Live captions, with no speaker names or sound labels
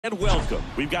And welcome.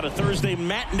 We've got a Thursday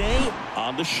matinee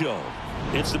on the show.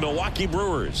 It's the Milwaukee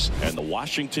Brewers and the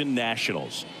Washington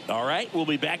Nationals. All right, we'll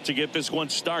be back to get this one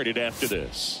started after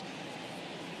this.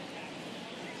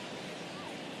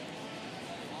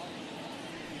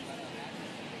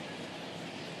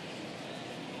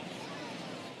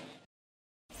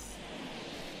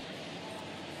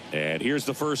 And here's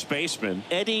the first baseman,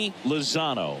 Eddie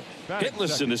Lozano.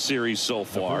 Hitless in the series so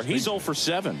far. He's 0 for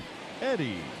 7.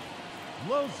 Eddie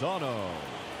Lozano.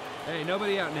 Hey,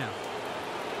 nobody out now.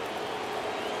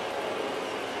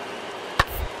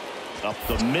 Up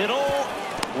the middle.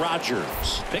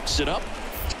 Rogers picks it up.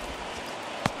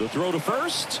 The throw to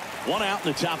first. One out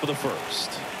in the top of the first.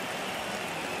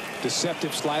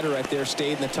 Deceptive slider right there.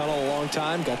 Stayed in the tunnel a long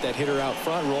time. Got that hitter out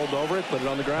front. Rolled over it. Put it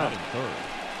on the ground. Third,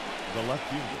 the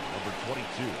left fielder, number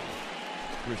 22,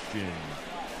 Christian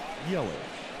Yelich.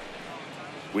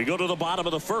 We go to the bottom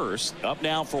of the first. Up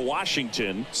now for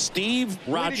Washington, Steve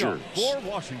Rogers. For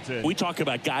Washington, we talk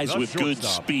about guys with good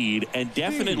speed, and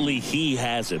definitely he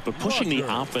has it. But pushing the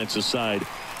offense aside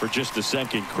for just a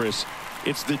second, Chris,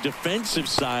 it's the defensive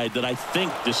side that I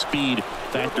think the speed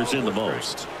factors in the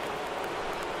most.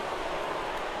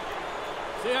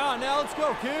 Yeah, now let's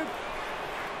go, kid.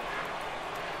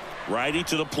 Righty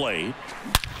to the plate.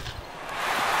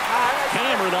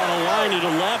 Hammered on a line to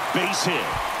the left, base hit.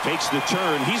 Takes the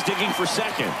turn. He's digging for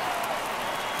second.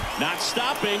 Not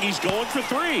stopping. He's going for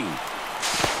 3.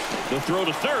 The throw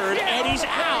to third, and he's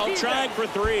out trying for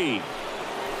 3.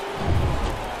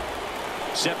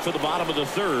 Set for the bottom of the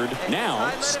third. Now,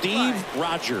 Steve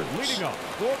Rogers.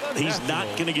 He's not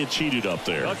going to get cheated up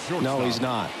there. No, he's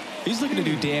not. He's looking to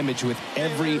do damage with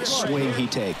every swing he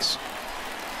takes.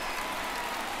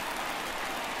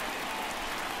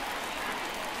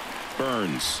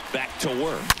 Burns back to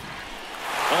work.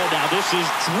 Oh, now this is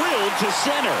drilled to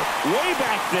center. Way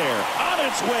back there. On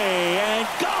its way and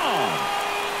gone.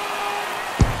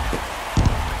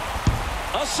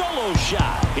 A solo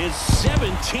shot. His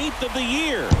 17th of the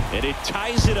year. And it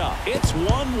ties it up. It's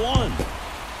 1-1.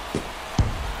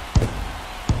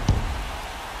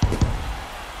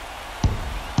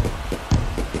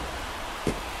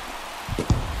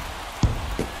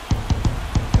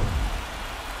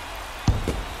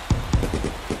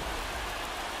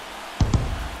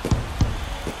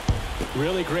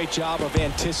 Really great job of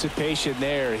anticipation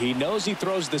there. He knows he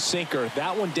throws the sinker.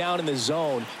 That one down in the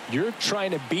zone. You're trying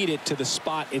to beat it to the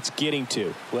spot it's getting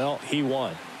to. Well, he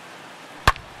won.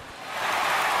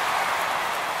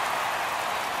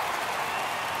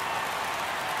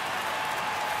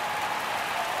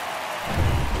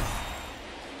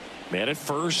 Man at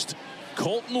first,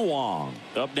 Colton Wong.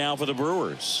 Up now for the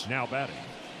Brewers. Now batting,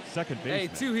 second baseman.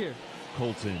 Hey, 2 here.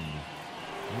 Colton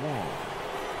Wong.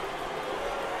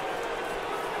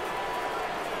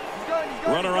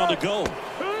 Runner on the go.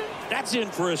 That's in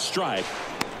for a strike.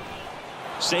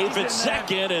 Safe at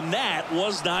second, and that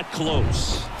was not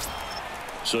close.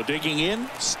 So digging in,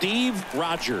 Steve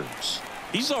Rogers.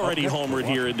 He's already homered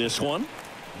here in this one.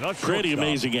 Pretty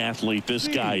amazing athlete this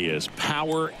guy is.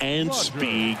 Power and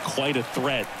speed, quite a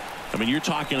threat. I mean, you're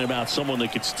talking about someone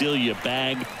that could steal you a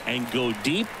bag and go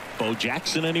deep. Bo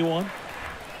Jackson, anyone?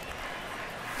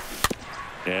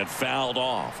 And fouled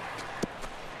off.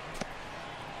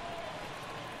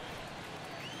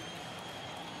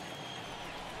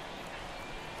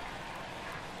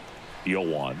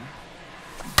 One.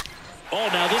 Oh,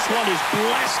 now this one is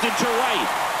blasted to right.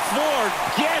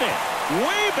 Forget it.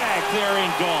 Way back there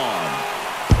and gone.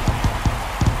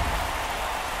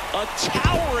 A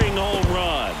towering home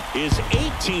run. His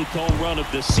 18th home run of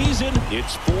the season.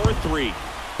 It's 4-3.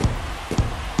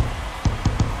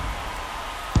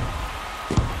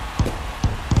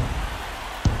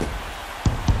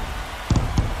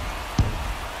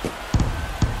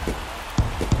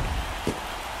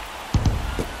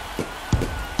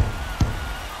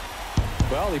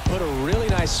 Well, he put a really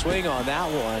nice swing on that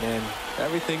one, and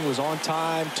everything was on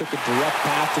time. Took a direct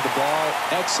path to the ball.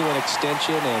 Excellent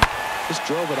extension, and just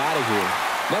drove it out of here.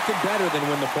 Nothing better than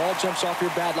when the ball jumps off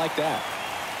your bat like that.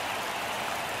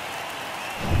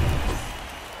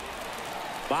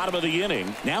 Bottom of the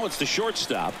inning. Now it's the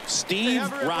shortstop, Steve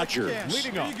Rogers.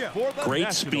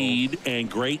 Great speed and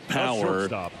great power.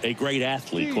 A great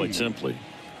athlete, quite simply.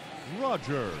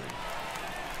 Rogers.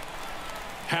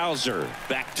 Hauser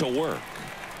back to work.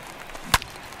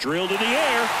 Drilled in the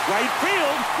air, right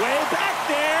field, way back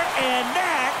there, and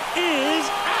that is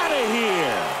out of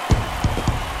here.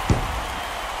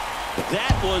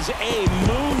 That was a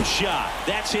moonshot.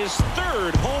 That's his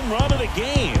 3rd home run of the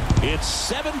game. It's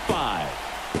 7-5.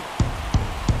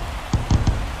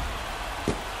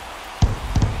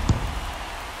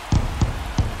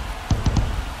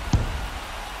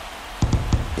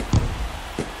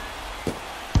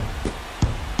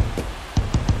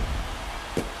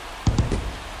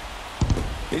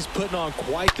 he's putting on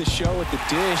quite the show with the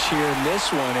dish here in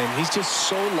this one, and he's just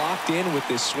so locked in with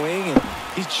this swing, and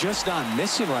he's just not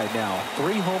missing right now.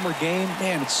 3-homer game,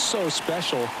 man, it's so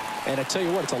special. And I tell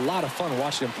you what, it's a lot of fun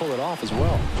watching him pull it off as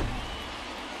well.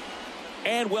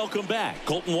 And welcome back.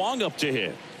 Colton Wong up to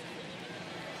hit.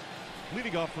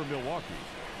 Leading off for Milwaukee,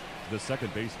 the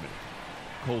second baseman,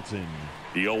 Colton.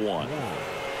 The 0-1.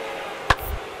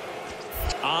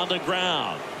 On the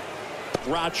ground.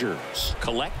 Rogers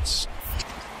collects.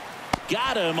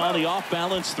 Got him on the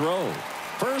off-balance throw.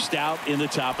 First out in the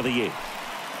top of the 8th.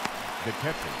 The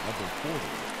catcher, number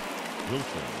 40,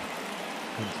 Wilson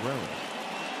Contreras.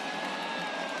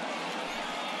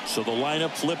 So the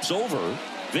lineup flips over.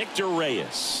 Victor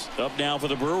Reyes up now for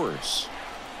the Brewers.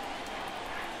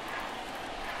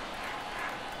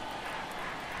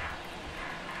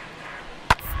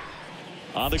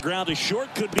 On the ground to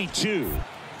short, could be 2.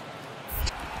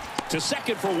 To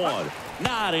second for 1.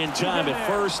 Not in time at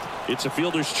first. It's a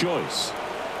fielder's choice.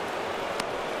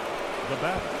 The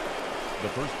batter, the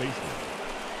first baseman,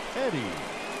 Eddie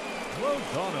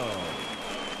Lozano.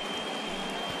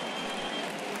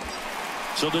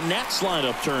 So the Nats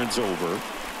lineup turns over.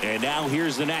 And now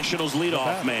here's the Nationals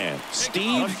leadoff man,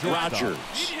 Steve Rogers.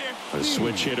 A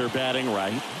switch hitter batting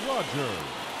right. Rogers.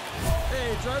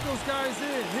 Hey, drive those guys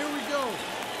in. Here we go.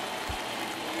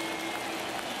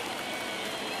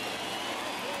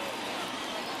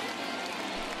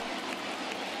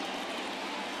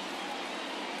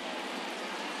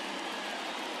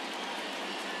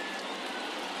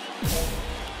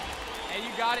 Hey,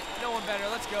 you got it. No one better.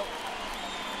 Let's go.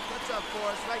 What's up,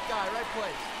 Forrest? Right guy, right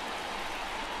place.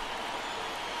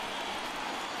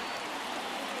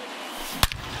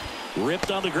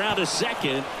 Ripped on the ground to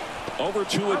second. Over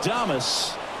to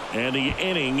Adames. And the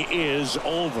inning is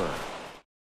over.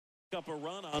 Up a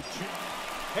run on 2.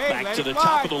 Back to the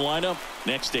top of the lineup.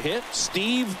 Next to hit,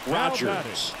 Steve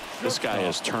Rogers. This guy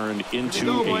has turned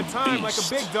into a beast. Like a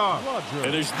big dog.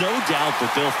 And there's no doubt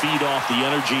that they'll feed off the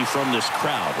energy from this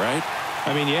crowd, right?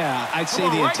 I mean, yeah, I'd say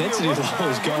the intensity level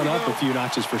has gone up a few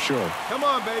notches for sure. Come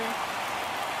on, baby.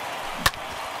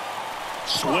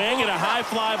 Swing and a high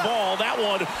fly ball. That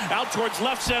one out towards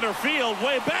left center field.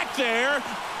 Way back there.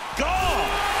 Gone.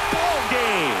 Ball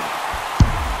game.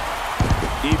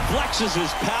 He flexes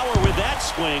his power with that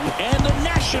swing, and the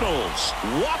Nationals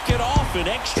walk it off in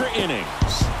extra innings.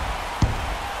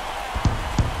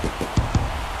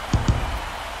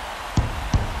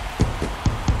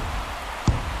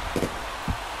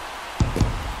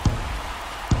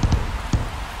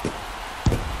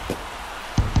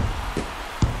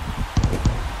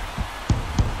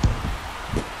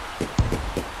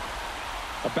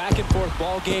 Back and forth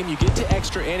ball game. You get to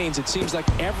extra innings, it seems like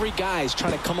every guy is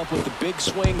trying to come up with the big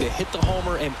swing to hit the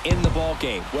homer and end the ball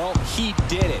game. Well, he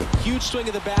did it. Huge swing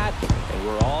of the bat, and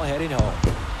we're all heading home.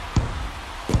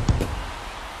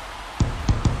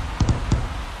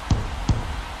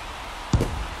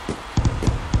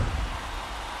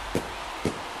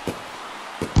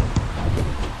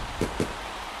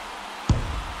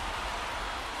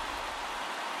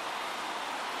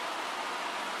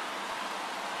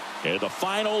 And the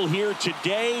final here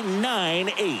today,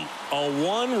 9-8. A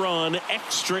 1-run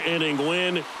extra inning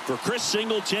win for Chris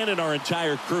Singleton and our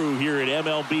entire crew here at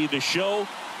MLB The Show.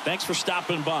 Thanks for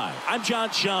stopping by. I'm John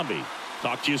Shambi.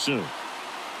 Talk to you soon.